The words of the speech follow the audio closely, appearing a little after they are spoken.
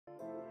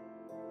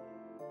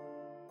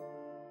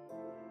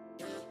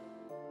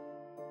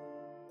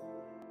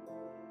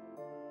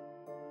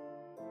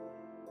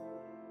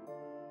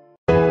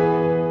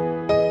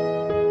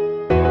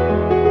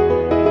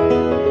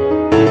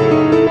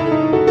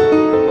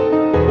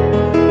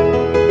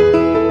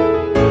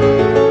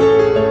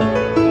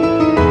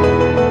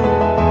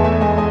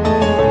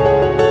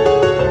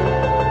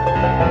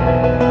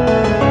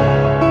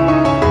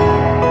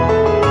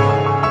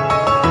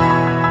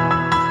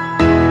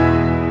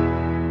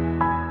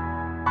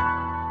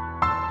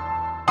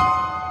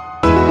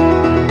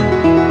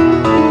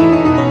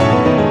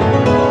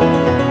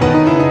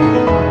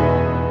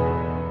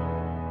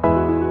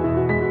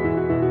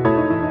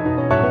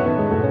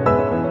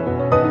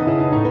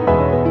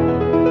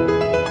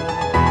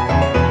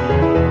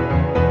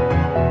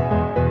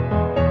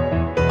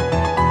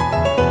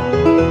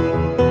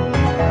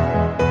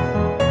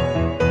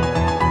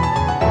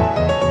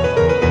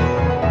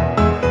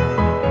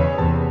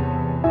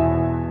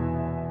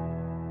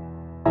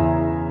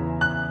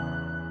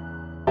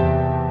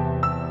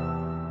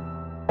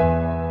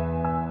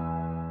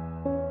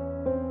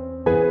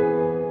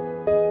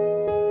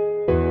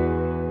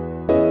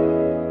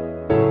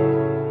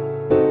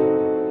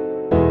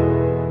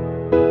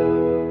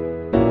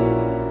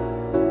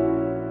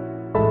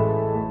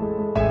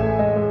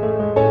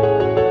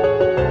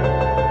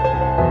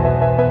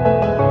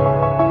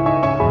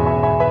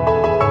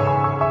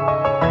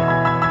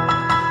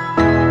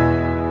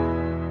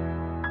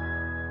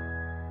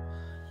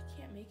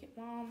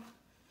Mom,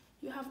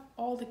 you have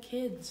all the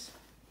kids.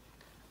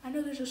 I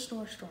know there's a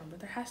snowstorm,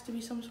 but there has to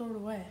be some sort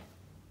of way.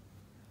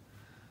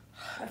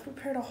 I've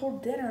prepared a whole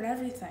dinner and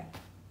everything.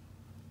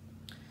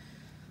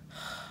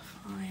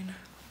 Fine.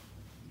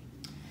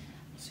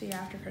 See you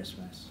after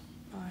Christmas.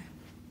 Bye.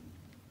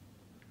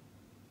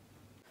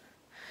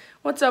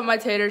 What's up, my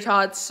tater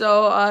tots?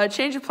 So,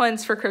 change of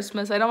plans for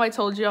Christmas. I know I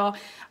told y'all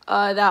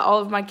that all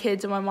of my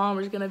kids and my mom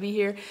was going to be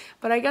here,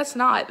 but I guess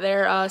not.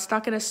 They're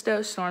stuck in a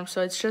snowstorm,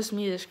 so it's just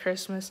me this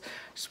Christmas.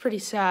 It's pretty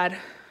sad.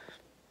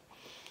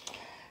 I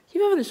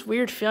keep having this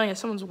weird feeling that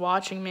someone's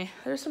watching me.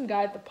 There's some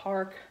guy at the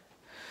park.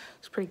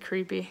 It's pretty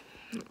creepy.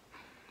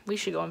 We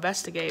should go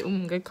investigate.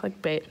 Good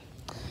clickbait.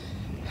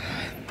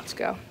 Let's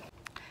go.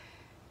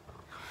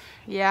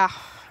 Yeah,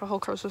 the whole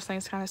Christmas thing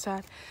is kind of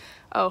sad.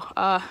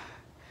 Oh,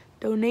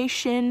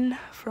 donation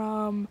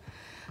from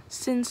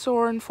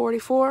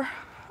Sinsoren44,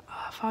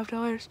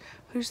 $5.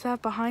 Who's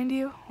that behind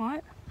you?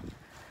 What?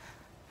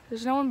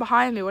 There's no one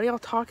behind me. What are y'all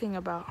talking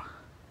about?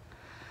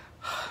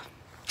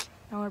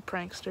 Y'all are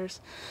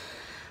pranksters.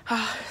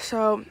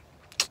 So,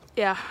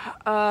 yeah,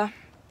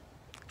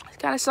 it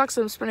kind of sucks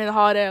that I'm spending the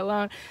holiday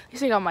alone. At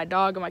least I got my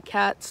dog and my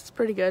cats. It's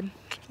pretty good.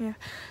 Yeah,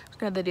 just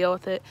gonna have to deal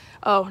with it.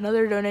 Oh,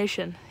 another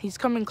donation. He's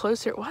coming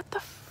closer. What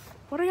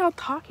are y'all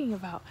talking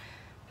about?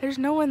 There's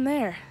no one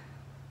there.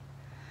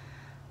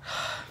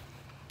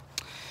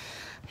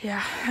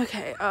 Yeah,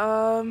 okay,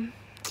 oh,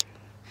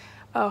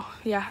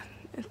 yeah,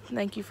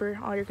 thank you for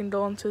all your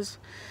condolences.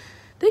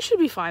 They should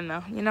be fine,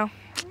 though, you know?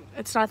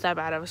 It's not that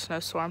bad of a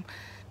snowstorm.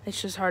 It's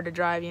just hard to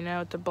drive, you know,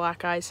 with the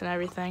black ice and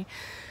everything.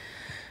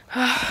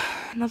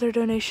 Another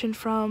donation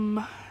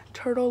from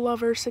Turtle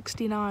Lover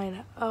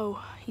 69.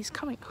 Oh, he's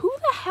coming. Who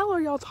the hell are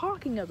y'all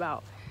talking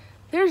about?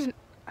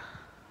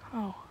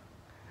 Oh.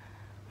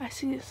 I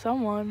see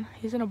someone.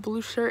 He's in a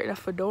blue shirt and a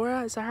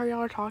fedora. Is that who y'all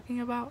are talking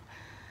about?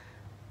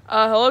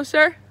 Hello,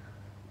 sir?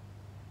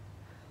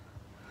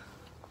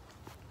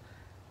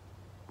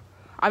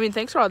 I mean,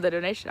 thanks for all the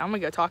donation. I'm gonna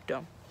go talk to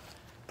him.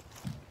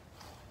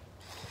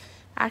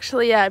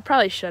 Actually, yeah, I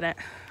probably shouldn't.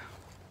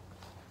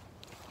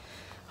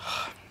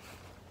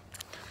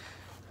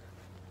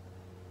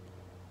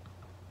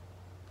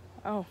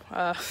 Oh,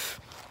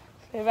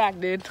 stay back,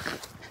 dude.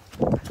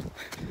 Oh,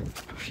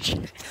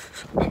 shit.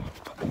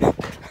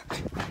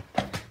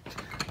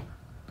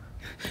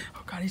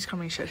 Oh, God, he's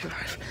coming. Shit. Oh,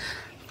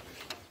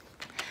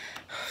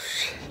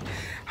 shit.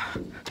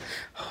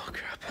 Oh,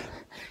 crap.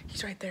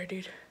 He's right there,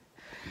 dude.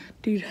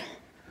 Dude.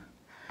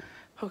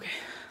 Okay.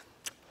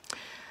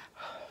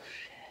 Oh,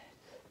 shit.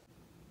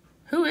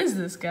 Who is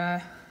this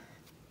guy?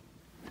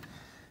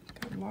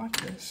 Gotta lock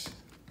this.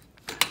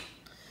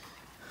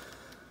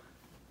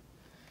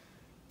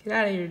 Get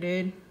out of here,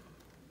 dude.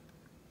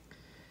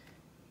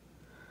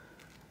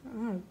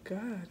 Oh,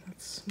 God,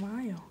 that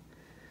smile.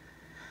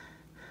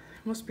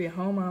 Must be a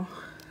homo.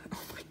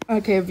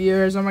 Okay,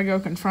 viewers, I'm gonna go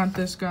confront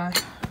this guy.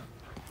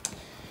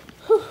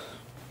 Whew.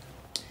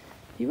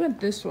 He went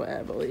this way,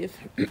 I believe.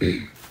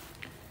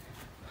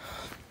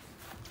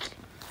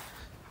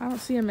 I don't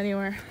see him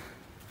anywhere.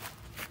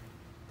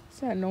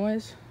 What's that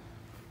noise?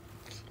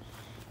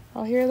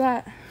 I'll hear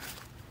that. I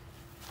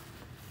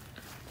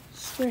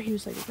swear he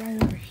was like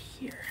right over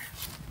here.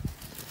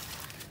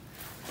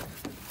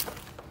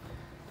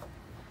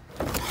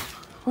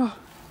 Oh,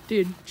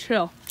 dude,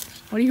 chill.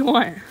 What do you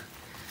want?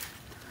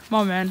 Come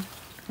on, man.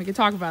 We can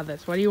talk about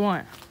this. What do you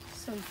want?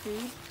 Some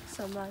food,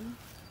 some money.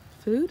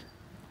 Food?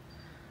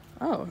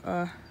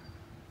 Oh,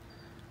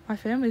 my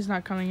family's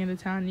not coming into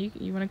town.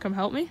 You want to come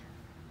help me?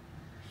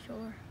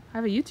 Sure. I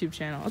have a YouTube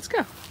channel. Let's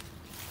go.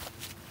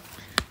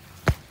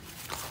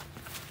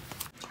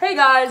 Hey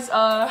guys,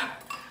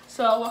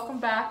 so welcome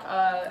back.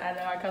 I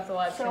know I cut the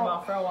live stream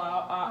off for a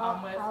while.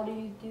 How do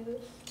you do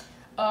this?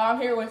 I'm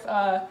here with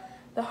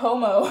the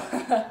homo.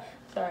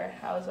 Sorry,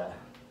 that was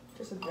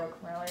just a joke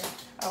from earlier.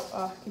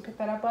 Oh, can you pick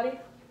that up, buddy?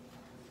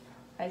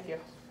 Thank you.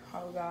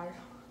 Oh God.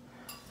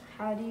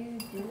 How do you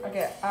do this?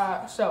 Okay,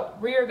 so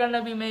we are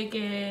gonna be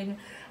making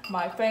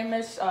my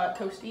famous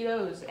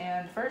Tostitos,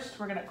 and first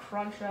we're gonna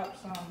crunch up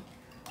some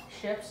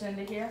chips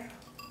into here.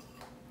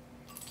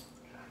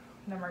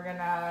 And then we're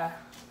gonna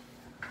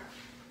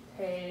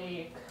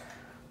take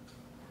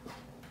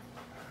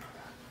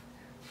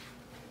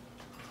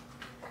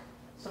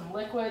some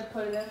liquid,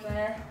 put it in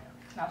there.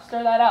 Now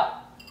stir that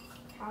up.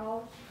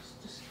 How?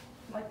 Just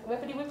like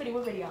whippity whippity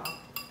whippity on.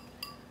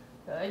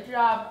 Good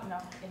job.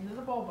 Now into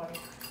the bowl, buddy.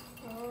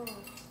 Oh.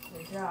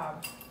 Good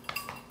job.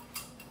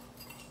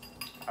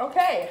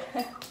 Okay,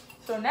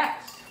 so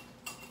next,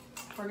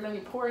 we're gonna be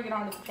pouring it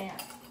onto the pan.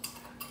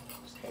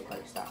 Just, hey,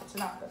 buddy, stop. It's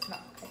enough. That's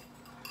enough. Okay.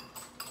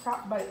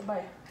 Stop, buddy.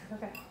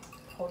 Okay.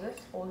 Hold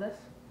this. Hold this.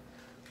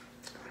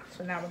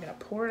 So now we're gonna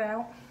pour it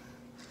out.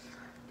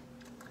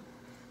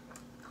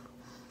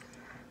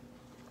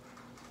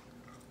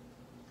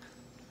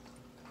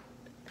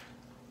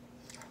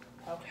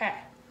 Okay.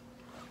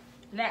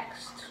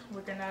 Next,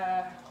 we're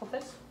gonna hold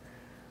this.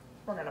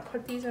 We're gonna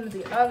put these into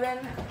the oven.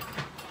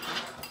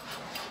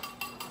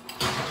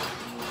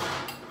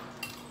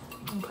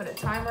 And put a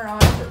timer on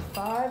for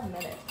 5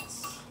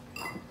 minutes.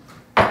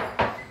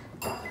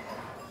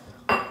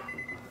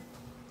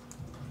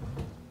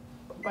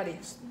 buddy.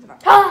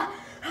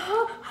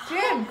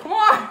 Jim, come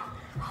on.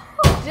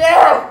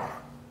 Jim.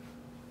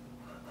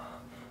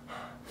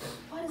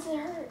 Why does it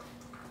hurt?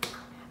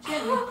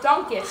 Jim, you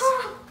dunkus.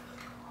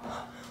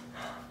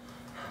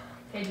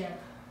 Okay, Jim,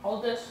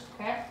 hold this,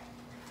 okay?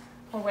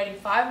 We're waiting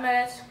 5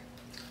 minutes.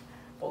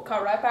 We'll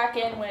cut right back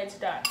in when it's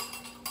done.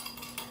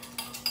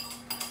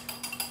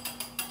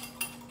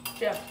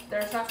 Jim,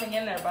 there's nothing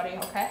in there, buddy,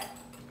 okay?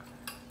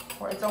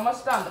 Or it's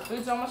almost done. The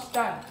food's almost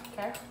done,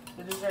 okay?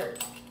 The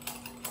dessert.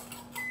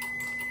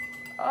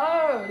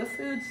 Oh, the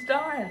food's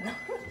done.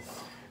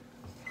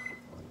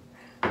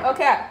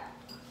 Okay.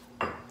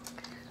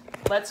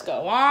 Let's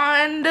go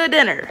on to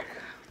dinner.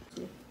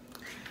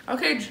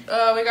 Okay,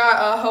 we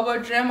got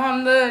Hobo Jim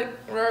on the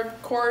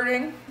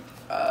recording.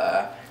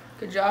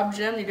 Good job,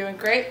 Jim. You're doing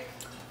great.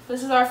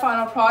 This is our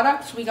final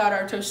product. We got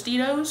our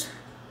Tostitos.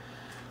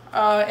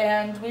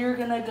 And we're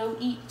gonna go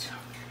eat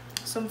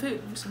some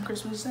food, some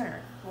Christmas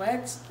dinner.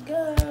 Let's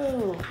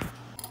go.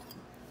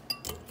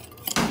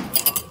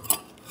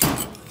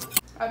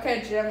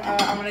 Okay, Jim,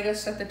 I'm gonna go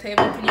set the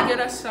table. Can you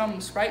get us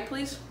some Sprite,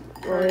 please?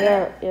 Oh,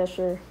 yeah,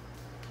 sure.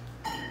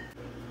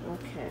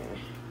 Okay.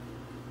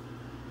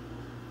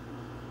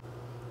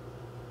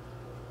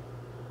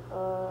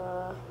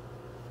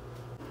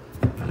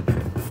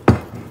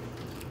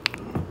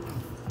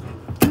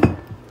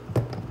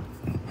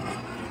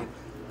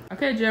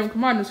 Okay, Jim,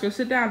 come on, let's go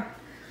sit down.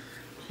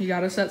 You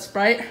got us that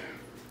Sprite?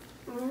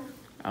 Mm-hmm.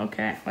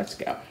 Okay, let's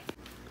go.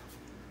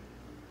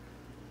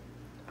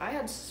 I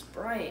had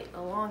Sprite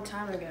a long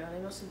time ago.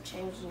 They must have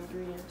changed the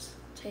ingredients.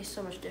 It tastes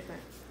so much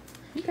different.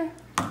 Okay.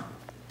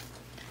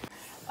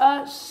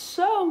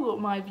 So,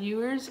 my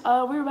viewers,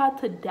 we're about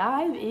to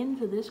dive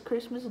into this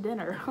Christmas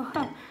dinner.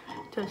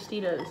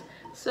 Tostitos.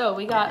 So,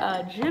 we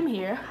got Jim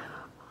here.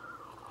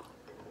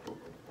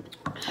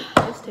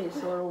 This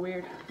tastes a little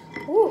weird.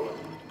 Ooh.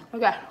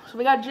 Okay, so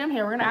we got Jim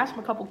here. We're gonna ask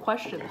him a couple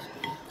questions.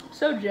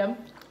 So, Jim,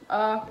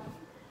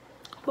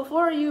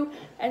 before you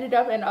ended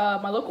up in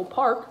my local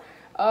park,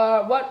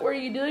 what were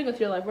you doing with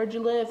your life? Where'd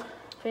you live?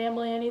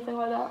 Family, anything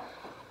like that?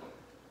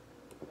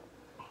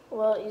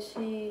 Well, you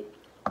see,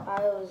 I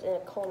was in a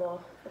coma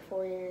for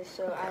 4 years,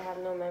 so I have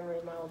no memory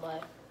of my whole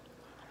life.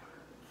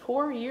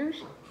 4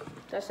 years?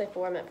 Did I say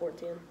 4? I meant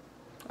 14.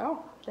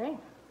 Oh, dang.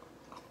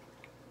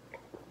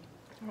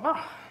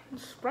 Oh,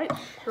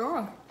 Sprite's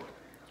strong.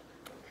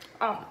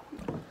 Oh,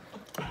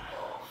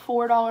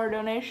 $4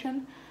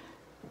 donation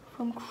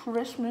from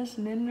Christmas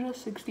Ninja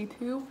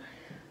 62.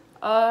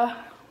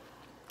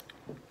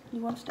 He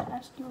wants to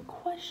ask you a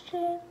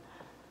question.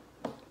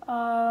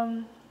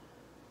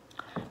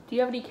 Do you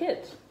have any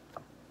kids?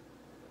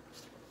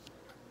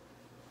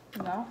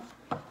 No?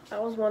 I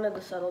always wanted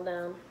to settle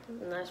down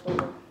with a nice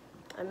woman.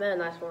 I met a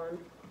nice woman.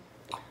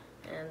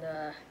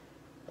 And,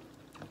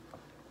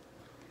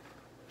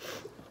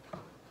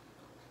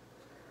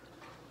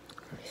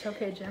 It's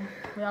okay, Jim.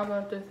 We all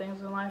go through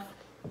things in life.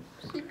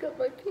 she cut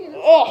my penis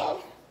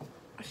off.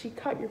 She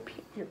cut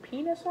your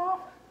penis off?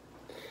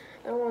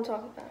 I don't want to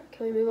talk about it.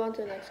 Can we move on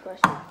to the next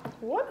question?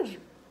 What?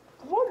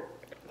 Oh,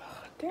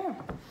 damn.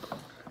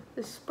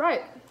 This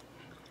Sprite.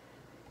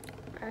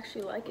 I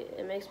actually like it.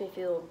 It makes me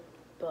feel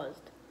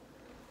buzzed.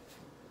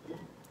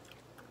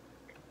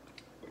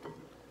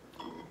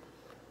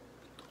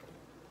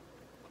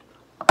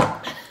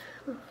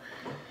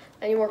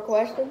 Any more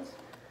questions?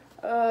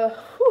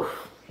 Whew.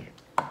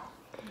 I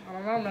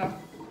don't know.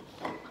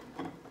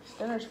 This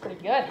dinner's pretty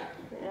good.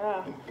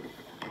 Yeah.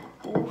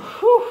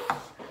 Whew.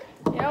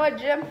 You know what,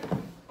 Jim?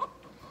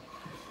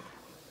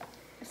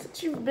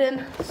 Since you've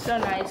been so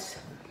nice,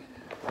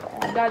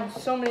 I've got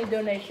so many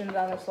donations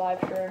on this live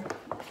stream.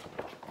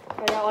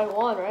 I got like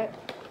 1, right?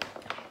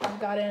 I've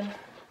gotten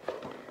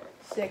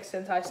 6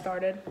 since I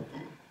started.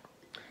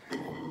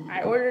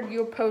 I ordered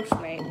you a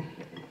Postmate.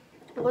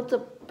 What's a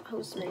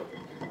Postmate?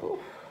 Ooh.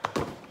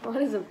 What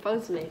is a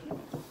Postmate?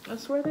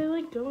 That's where they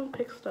like go and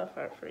pick stuff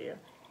out for you.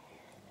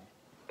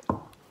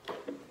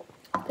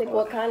 Pick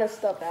what kind of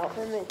stuff out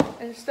for me?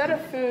 Instead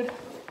of food,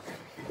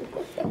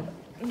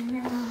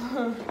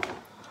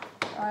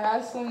 I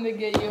asked them to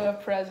get you a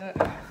present.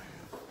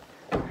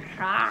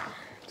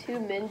 To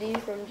Mindy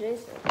from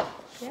Jason.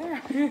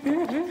 Yeah.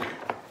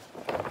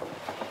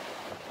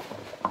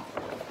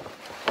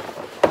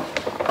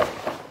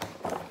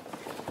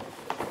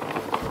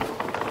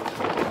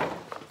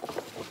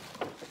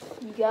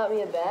 You got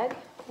me a bag?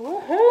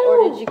 Woohoo!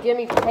 Or did you give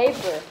me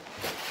paper?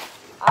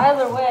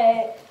 Either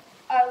way,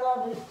 I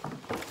love it.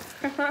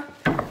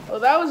 Well,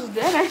 that was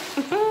dinner.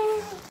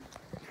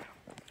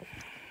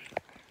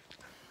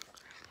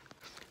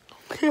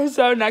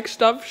 So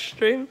next up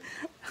stream,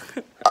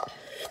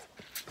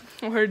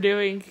 we're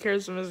doing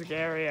Christmas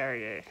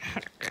karaoke.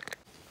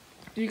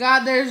 You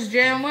got this,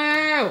 Jim. Woo!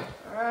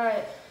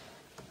 Alright.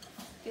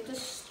 Get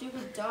this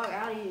stupid dog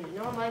out of you.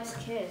 No one likes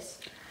Kiss.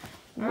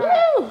 Woo!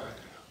 Right.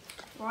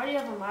 Why do you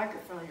have a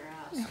microphone in your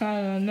house?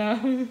 I don't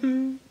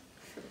know.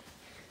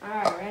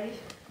 Alright, ready?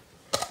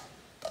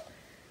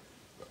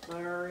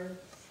 There is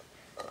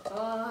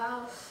a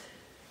house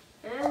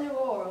in New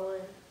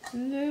Orleans.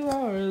 New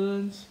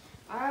Orleans.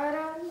 I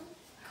don't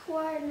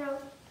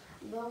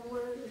No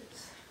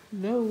words.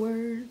 No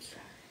words.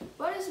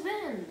 But it's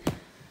been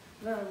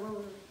the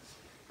words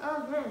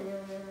of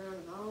millions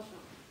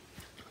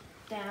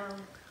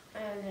down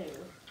and New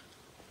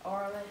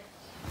Orleans.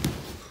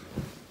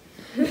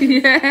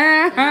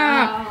 Yeah.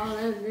 Down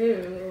and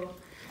New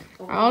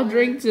I'll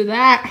drink to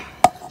that.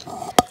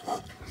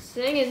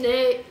 Sing it,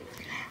 Nate.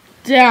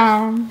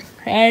 Down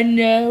and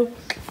New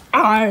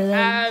Orleans.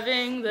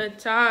 Having the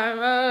time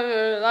of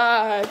your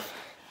life.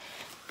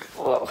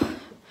 Whoa.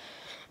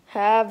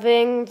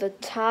 Having the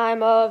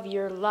time of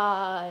your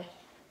life.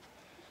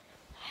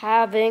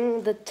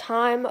 Having the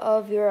time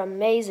of your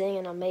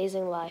amazing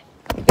life.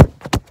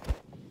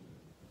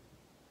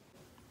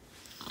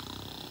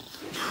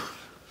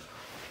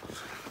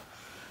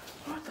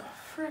 What the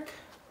frick?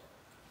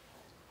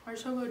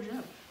 Where's Hobo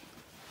Jim?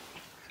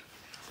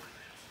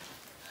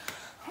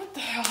 What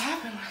the hell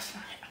happened last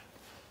night?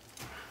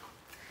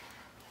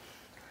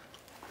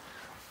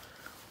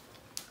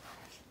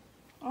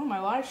 Oh, my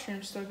live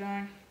stream's still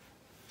going.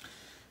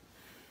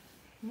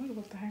 I wonder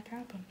what the heck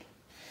happened.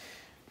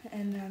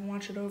 And then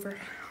watch it over.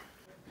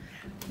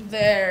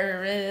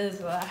 There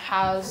is a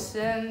house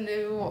in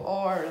New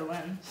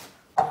Orleans.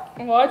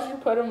 Why'd you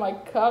put in my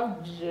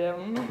cup,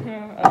 Jim?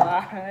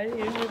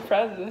 Here's your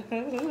present.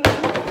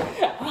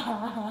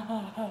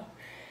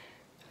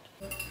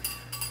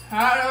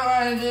 How do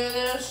I do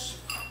this?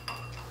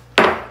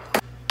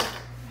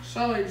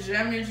 So,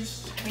 Jim, you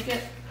just take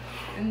it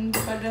and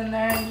put it in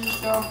there and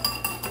just go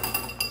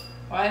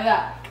like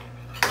that.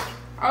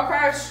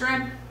 Okay,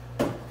 stream.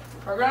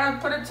 We're gonna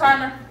put a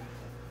timer.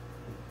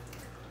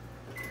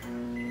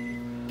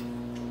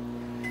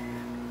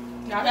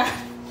 Okay.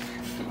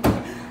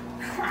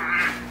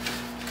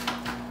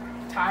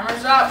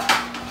 Timer's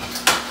up.